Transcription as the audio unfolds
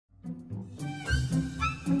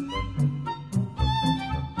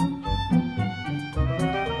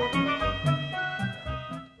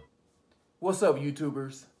What's up,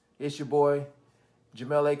 YouTubers? It's your boy,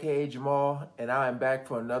 Jamel, aka Jamal, and I am back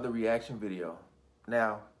for another reaction video.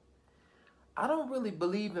 Now, I don't really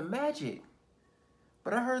believe in magic,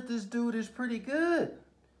 but I heard this dude is pretty good.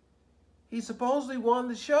 He supposedly won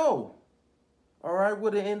the show, all right,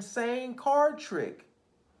 with an insane card trick.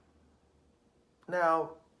 Now,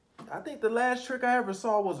 I think the last trick I ever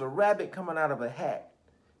saw was a rabbit coming out of a hat,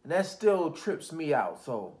 and that still trips me out,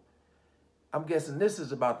 so I'm guessing this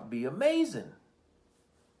is about to be amazing.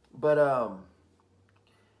 But,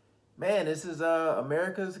 man, this is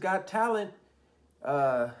America's Got Talent.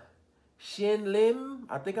 Shin Lim.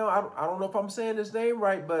 I think I don't know if I'm saying his name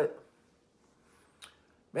right, but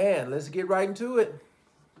man, let's get right into it.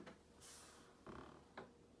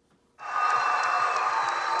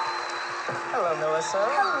 Hello, Melissa.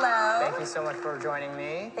 Hello. Thank you so much for joining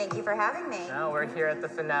me. Thank you for having me. Now we're here at the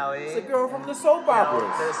finale. It's a girl from the soap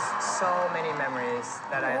operas. There's so many memories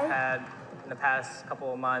that I've had in the past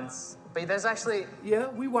couple of months. But there's actually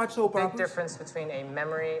we watch soap a operas. big difference between a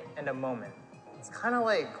memory and a moment. It's kind of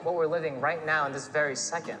like what we're living right now in this very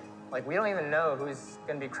second. Like, we don't even know who's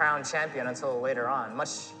going to be crowned champion until later on. Much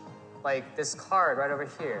like this card right over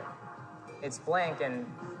here. It's blank, and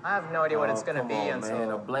I have no idea what it's going to be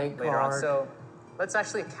until a blank later card. on. So let's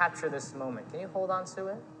actually capture this moment. Can you hold on to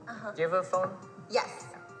it? Do you have a phone? Yes.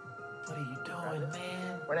 What are you doing,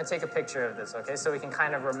 man? We're going to take a picture of this, okay? So we can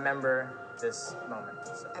kind of remember this moment.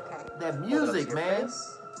 So Okay. That hold it up music, to your man.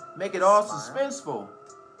 face. Make it all Smile. suspenseful.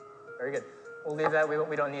 Very good. We'll leave that.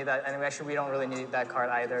 We don't need that. And actually, we don't really need that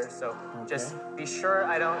card either. So just be sure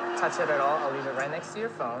I don't touch it at all. I'll leave it right next to your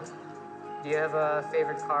phone. Do you have a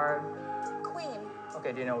favorite card? Queen.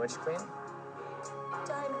 Okay, do you know which queen?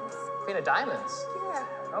 Diamonds. Queen of diamonds. Yeah.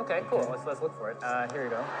 Okay, cool. Let's look for it. Here you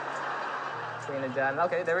go. Queen of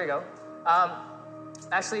diamonds. Okay, there we go.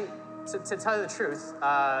 Actually, to tell you the truth,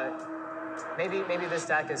 maybe this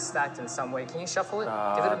deck is stacked in some way. Can you shuffle it?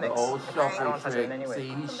 Give it a mix. The old I don't shuffle want to touch it trick. in any way. See,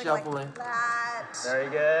 he's Something shuffling. like that. Very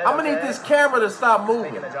good. I'm gonna need this camera to stop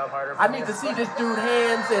moving. Making the job harder for I me. need to see this dude's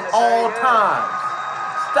hands at That's all very good. times.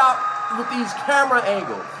 Stop with these camera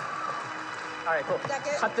angles. All right, cool. Deck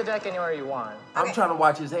it. Cut the deck anywhere you want. I'm Okay. trying to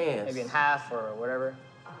watch his hands. Maybe in half or whatever.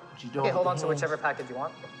 What you doing Okay, with hold the on to hands? whichever package you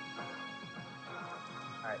want.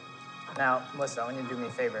 All right. Now, Melissa, I want you to do me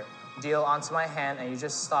a favor. Deal onto my hand, and you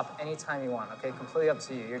just stop anytime you want, okay? Completely up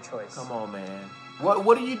to you, your choice. Come on, man.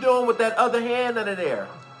 What are you doing with that other hand under there?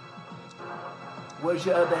 Where's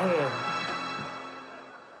your other hand?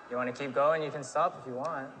 You want to keep going, you can stop if you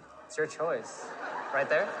want. It's your choice. Right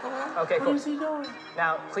there? Okay, What cool. is he doing?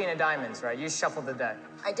 Now, Queen of Diamonds, right? You shuffled the deck.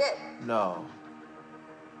 I did. No.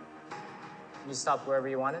 You stopped wherever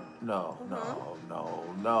you wanted? No. All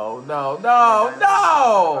No.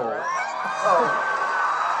 right.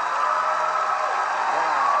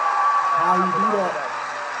 How you do that?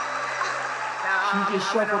 Now, She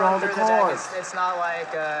just I'm gonna shuffled run all the through deck. cards. It's not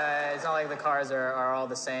like the cards are all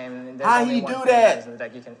the same. There's How only he one do thing that? is in the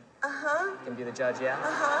deck. You can Uh-huh. be the judge, yeah?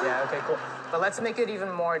 Uh-huh. Yeah, okay, cool. But let's make it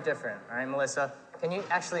even more different, all right, Melissa? Can you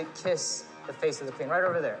actually kiss the face of the queen right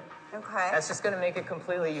over there? Okay. That's just gonna make it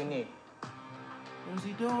completely unique. What's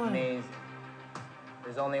he doing? Amazing.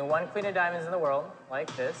 There's only one Queen of Diamonds in the world,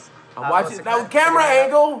 like this. I'm watching Melissa, now. can I Camera figure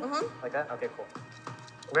it out? angle. Like that? Okay, cool.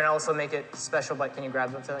 We're gonna also make it special, but can you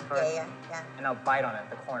grab onto that card? Yeah. And I'll bite on it,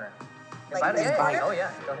 the corner. You Like bite this it? corner? Oh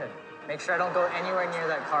yeah, go ahead. Make sure I don't go anywhere near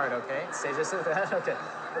that card, okay? Stay just like that, okay.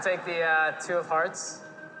 We'll take the Two of Hearts.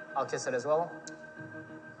 I'll kiss it as well.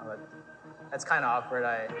 That's kind of awkward.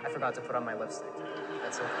 I forgot to put on my lipstick.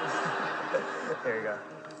 That's it. Here you go.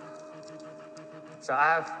 So I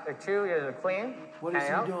have the two, you're the queen. What is Hang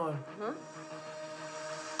he out. doing?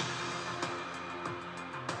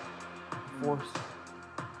 Force.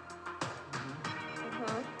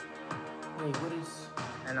 Wait, what is?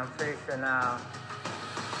 And I'm pretty sure now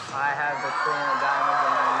I have the Queen of Diamonds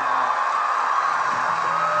in my mouth.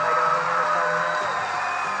 I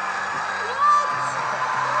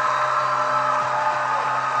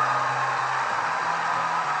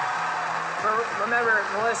don't Remember,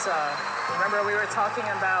 Melissa, we were talking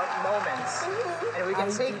about moments. And we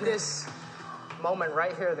can take this moment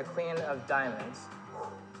right here, the Queen of Diamonds,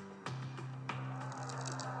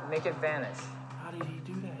 and make it vanish. How did he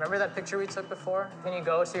do that? Remember that picture we took before? Can you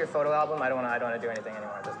go to your photo album? I don't want to do anything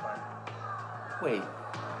anymore at this point. Wait.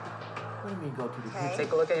 What do you mean go to the Okay.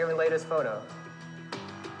 Take a look at your latest photo.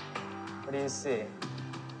 What do you see?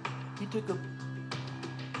 He took a.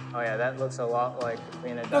 Oh yeah, that looks a lot like the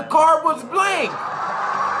Queen of The Diamonds. card was blank.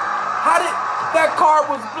 How did that card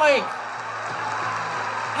was blank?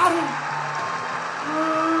 How did?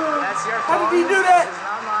 That's your How phone. did he do that? It's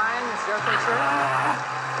not mine. It's your picture.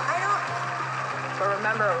 I don't. But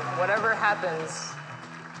remember, whatever happens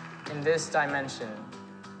in this dimension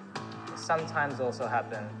sometimes also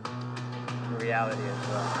happen in reality as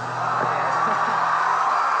well.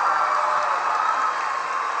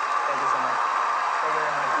 Thank you so much. Thank you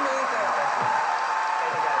very much. Amazing. Thank you.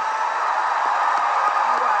 Thank you, guys.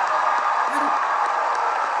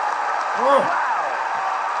 Oh,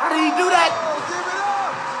 how did he do that? Oh, give it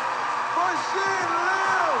up for Shin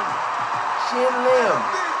Lim. Shin Lim.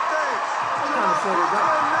 Big thanks. What kind of show is that?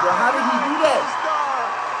 Well, how did he do that?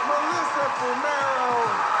 Melissa Fumero.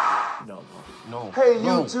 No. Hey,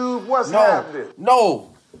 No. YouTube, what's No. happening?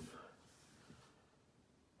 No.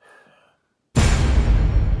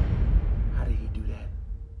 How did he do that?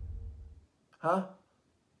 Huh?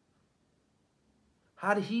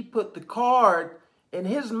 How did he put the card in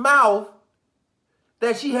his mouth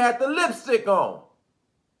that she had the lipstick on?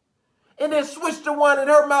 And then switch the one in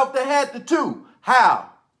her mouth that had the two. How?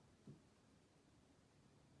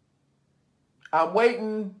 I'm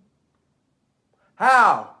waiting.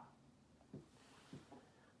 How?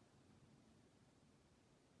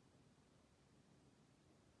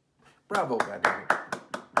 Bravo,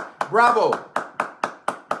 goddammit. Bravo.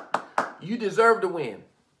 You deserve to win.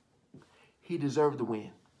 He deserved to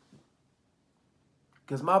win.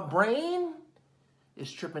 Because my brain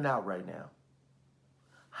is tripping out right now.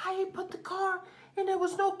 How he put the card, and there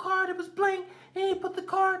was no card, it was blank, and he put the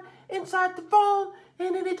card inside the phone,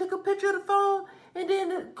 and then they took a picture of the phone, and then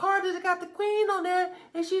the card has got the queen on there,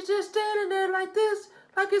 and she's just standing there like this,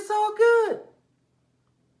 like it's all good.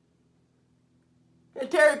 And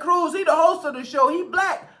Terry Crews, he the host of the show, he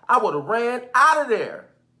black. I would have ran out of there.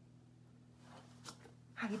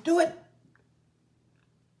 How you do it?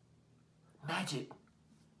 Magic.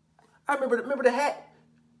 I remember the hat.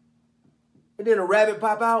 And then a rabbit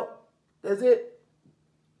pop out. That's it.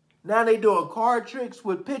 Now they doing card tricks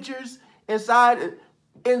with pictures inside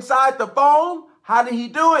the phone. How did he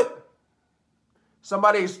do it?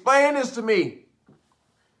 Somebody explain this to me.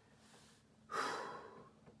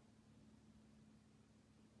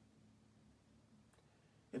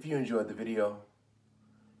 If you enjoyed the video,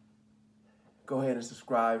 go ahead and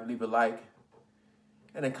subscribe, leave a like,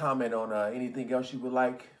 and a comment on anything else you would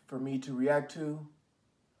like for me to react to.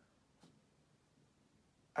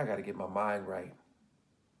 I got to get my mind right.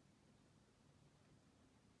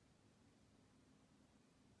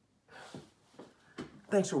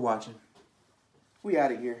 Thanks for watching. We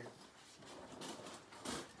out of here.